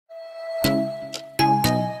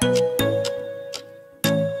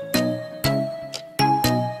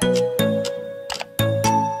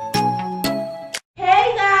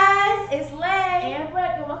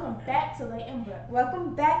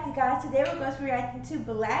you guys, today we're going to be reacting to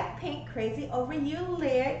Blackpink Crazy Over You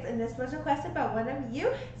lyrics, and this was requested by one of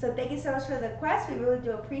you, so thank you so much for the request. We really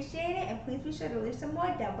do appreciate it, and please be sure to leave some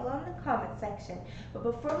more down below in the comment section. But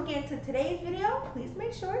before we get into today's video, please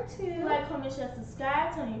make sure to like, comment, share,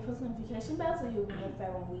 subscribe, turn on your post notification bell so you'll be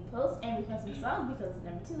notified when we post, and request some songs because it's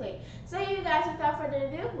never too late. So you guys, without further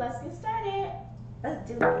ado, let's get started. Let's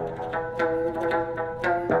do it.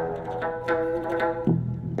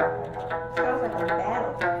 Sounds like a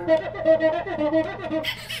battle.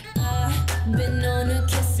 I've been on a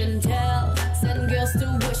kiss and tell. Send girls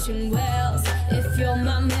still wishing wells. If you're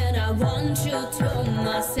my man, I want you to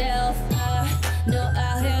myself. I know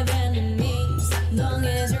I have enemies, long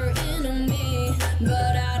as you're enemy.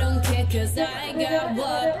 But I don't care, cause I got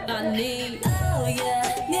what I need. Oh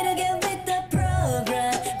yeah, need to get with the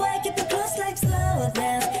program. Why keep it close like slow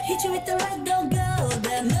dance? Hit you with the right, don't go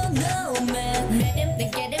there. No, man. Met him,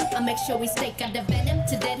 then get him. I'll make sure we stay. Got the venom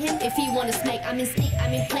to dead him. If he wanna snake, I'm in sneak.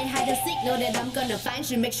 I'm in play hide and seek. Know that I'm gonna find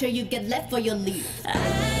you. Make sure you get left for your leave. I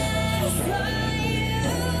saw you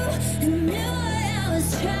and knew what I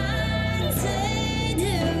was trying to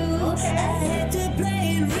do. Okay. I had to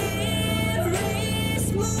play it real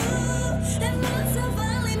smooth. And once I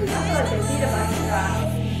finally made I feel like the beat of my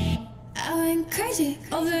guys. I went crazy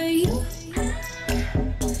over you.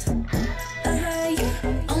 Over you,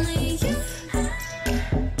 only you.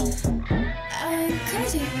 I went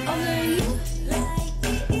crazy over you.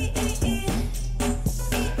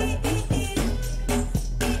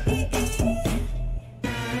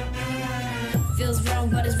 Feels wrong,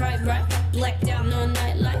 but it's right. Blacked out, no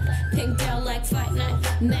nightlight. Pinked out like fight night.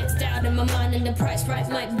 Maxed out in my mind and the price right.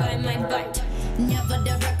 Might buy, might bite. Never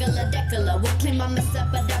the regular decular. Will claim I mess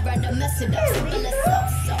up, but I'd rather mess it up. Simple as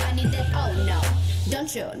so I need that, oh no.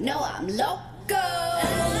 Don't you know I'm loco?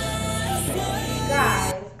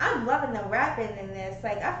 Guys, I'm loving the rapping in this.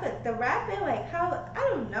 Like, I feel the rapping, like, how, I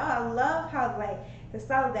don't know, I love how, like, the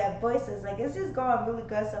style of that voice is, like, it's just going really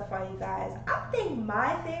good so far, you guys. I think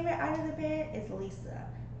my favorite out of the band is Lisa.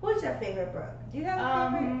 Who's your favorite, Brooke? Do you have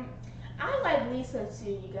a favorite? I like Lisa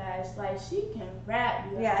too, you guys. Like, she can rap,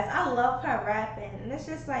 you guys. Yes, I love her rapping, and it's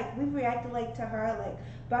just like we reacted like to her like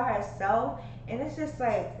by herself, and it's just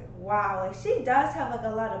like wow, like she does have like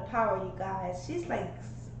a lot of power, you guys. She's like,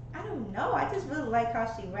 I don't know, I just really like how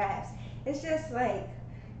she raps. It's just like,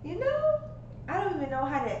 you know, I don't even know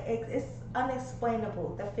how to. It's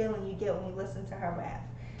unexplainable the feeling you get when you listen to her rap.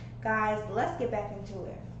 Guys, let's get back into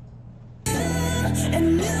it.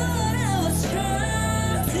 And knew what I was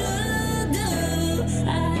trying to do. I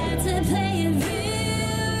had to play it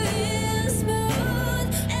real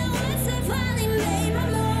smooth. And once I finally made my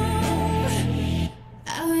move, I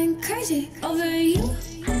went crazy over you.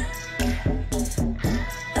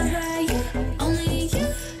 Over you, only you.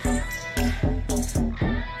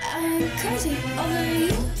 I went crazy over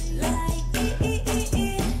you.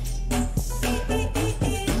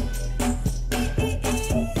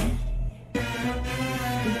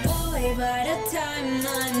 By the time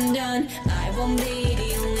I'm done, I won't be the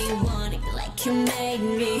only one like you made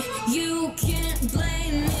me. You can't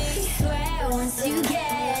blame me. Swear once you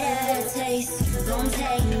get a taste, you gon'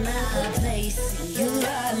 take my place. You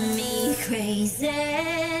love me crazy.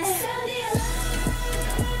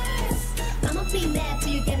 I'ma be mad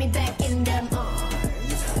till you get me back in them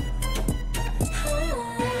arms.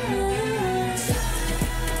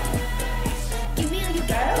 Give me all you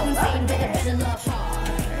got, don't say that I better love hard.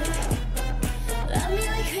 I love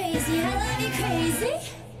you crazy.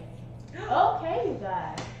 Okay, you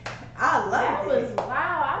guys. I love That it. was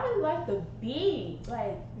wow. I really like the beat.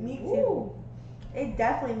 Like, Me too. ooh. It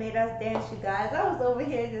definitely made us dance, you guys. I was over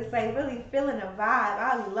here just like really feeling the vibe.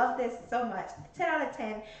 I love this so much. 10 out of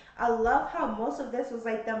 10. I love how most of this was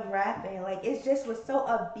like them rapping. Like, it just was so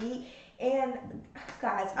upbeat. And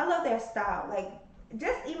guys, I love their style. Like,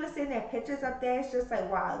 just even seeing their pictures up there, it's just like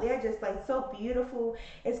wow, they're just like so beautiful.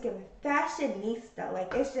 It's giving fashionista.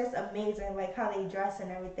 Like, it's just amazing, like how they dress and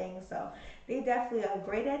everything. So they definitely are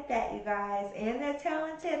great at that, you guys. And they're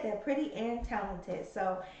talented. They're pretty and talented.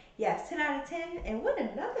 So yes, 10 out of 10. And what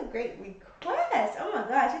another great request. Oh my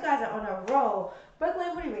gosh, you guys are on a roll.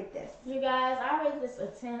 Brooklyn, what do you rate this? You guys, I rate this a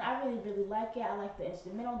 10. I really like it. I like the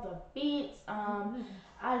instrumental, the beats.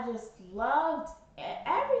 I just loved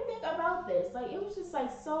everything about this. Like, it was just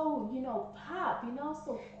like so, you know, pop, you know,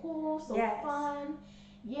 so cool, so Yes. fun.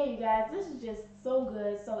 Yeah, you guys, this is just so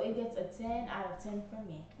good. So it gets a 10 out of 10 for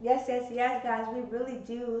me. Yes, guys. We really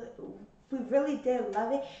do. We really did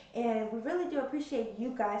love it, and we really do appreciate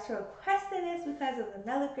you guys for requesting this because it's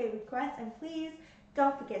another great request. And please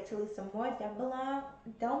Don't forget to leave some more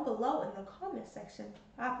down below in the comment section.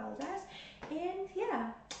 I apologize. And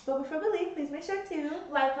yeah, but before we leave, please make sure to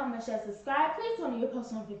like, comment, share, subscribe. Please turn on your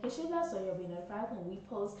post notification bell so you'll be notified when we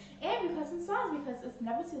post and request some songs because it's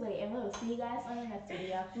never too late. And we'll see you guys on the next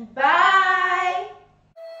video. bye.